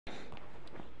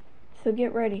So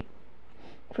get ready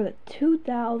for the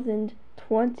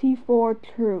 2024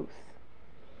 truth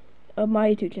of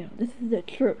my YouTube channel. This is the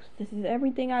truth. This is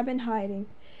everything I've been hiding.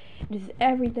 This is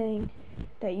everything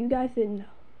that you guys didn't know.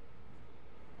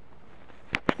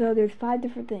 So there's 5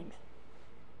 different things.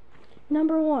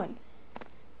 Number 1,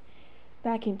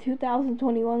 back in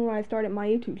 2021 when I started my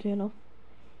YouTube channel,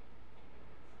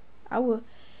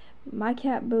 my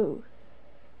cat Boo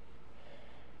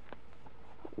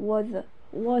was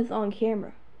on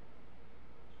camera.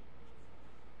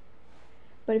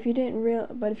 But if you didn't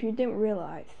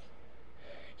realize,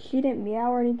 she didn't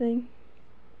meow or anything.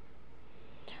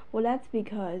 Well, that's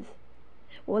because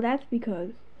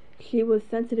she was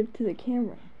sensitive to the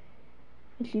camera,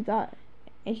 and she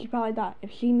probably thought if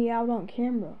she meowed on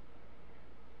camera,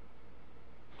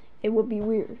 it would be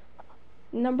weird.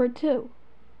 Number 2,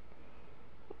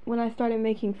 when I started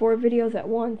making 4 videos at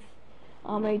once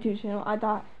on my YouTube channel, I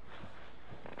thought,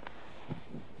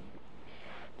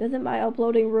 doesn't my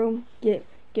uploading room get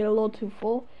a little too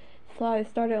full? So I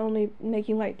started only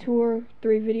making like 2 or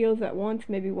 3 videos at once,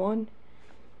 maybe 1.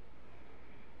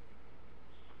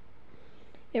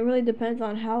 It really depends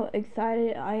on how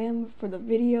excited I am for the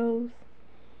videos.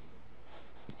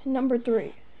 Number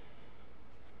 3.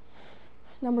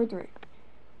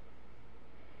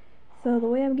 So the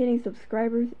way I'm getting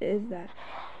subscribers is that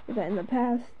in the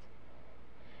past,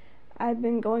 I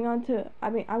went on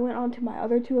to my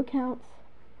other 2 accounts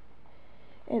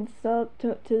and subbed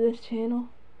to this channel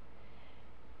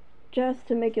just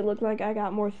to make it look like I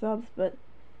got more subs, but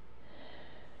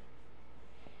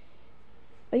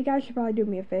you guys should probably do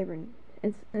me a favor and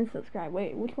subscribe.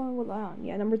 Wait, which one was I on?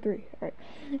 Yeah, number 3. Alright.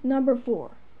 Number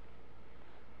 4.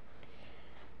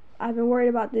 I've been worried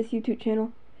about this YouTube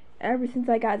channel ever since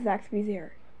I got Zaxby's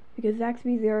Eric, because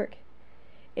Zaxby's Eric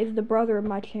is the brother of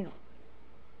my channel.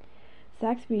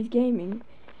 Zaxby's Gaming,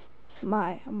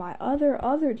 my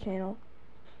other channel,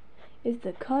 is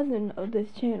the cousin of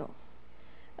this channel.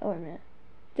 Oh wait a minute,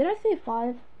 did I say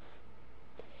 5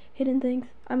 hidden things?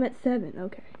 I'm at 7.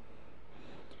 Okay.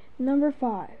 Number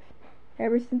 5.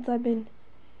 Ever since I've been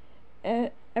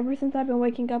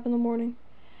waking up in the morning,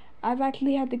 I've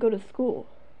actually had to go to school.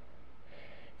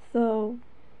 So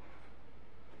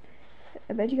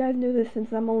I bet you guys knew this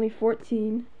since I'm only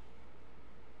 14.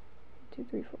 2,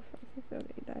 3, 4, 5, 6, 7,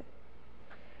 8, 9.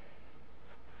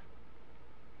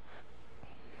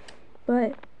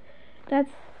 But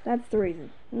that's the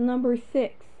reason. Number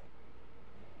 6.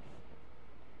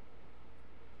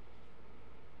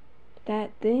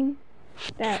 That thing,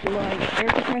 that like air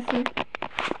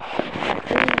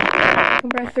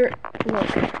compressor.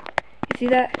 Look. You see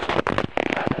that?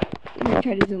 Let me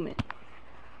try to zoom in.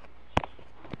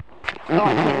 Oh,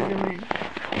 I can't zoom in.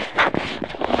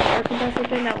 Air compressor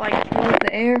thing that like blows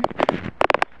the air.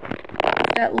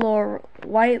 That little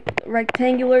white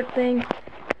rectangular thing.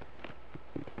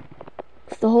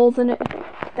 It's the holes in it.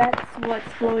 That's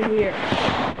what's blowing the air.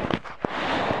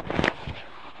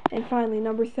 And finally,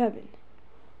 number 7.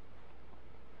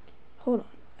 Hold on,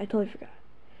 I totally forgot.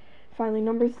 Finally,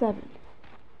 number 7.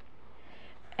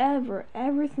 Ever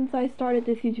since I started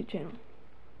this YouTube channel,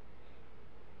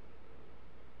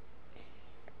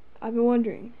 I've been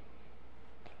wondering,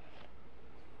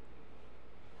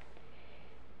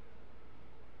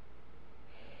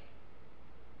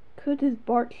 could this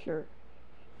Bart shirt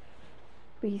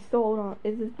be sold on?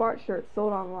 Is this Bart shirt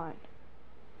sold online?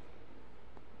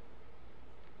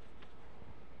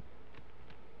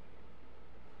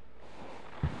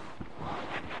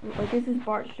 Like, is this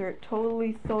Bart shirt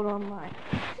totally sold online?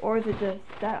 Or is it just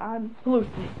that I'm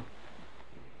hallucinating?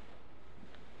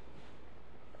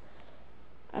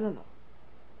 I don't know.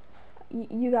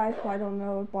 You guys probably don't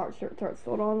know if Bart shirts are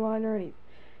sold online or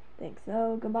anything.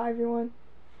 So, goodbye everyone.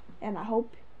 And I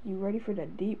hope you're ready for the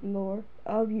deep lore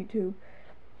of YouTube.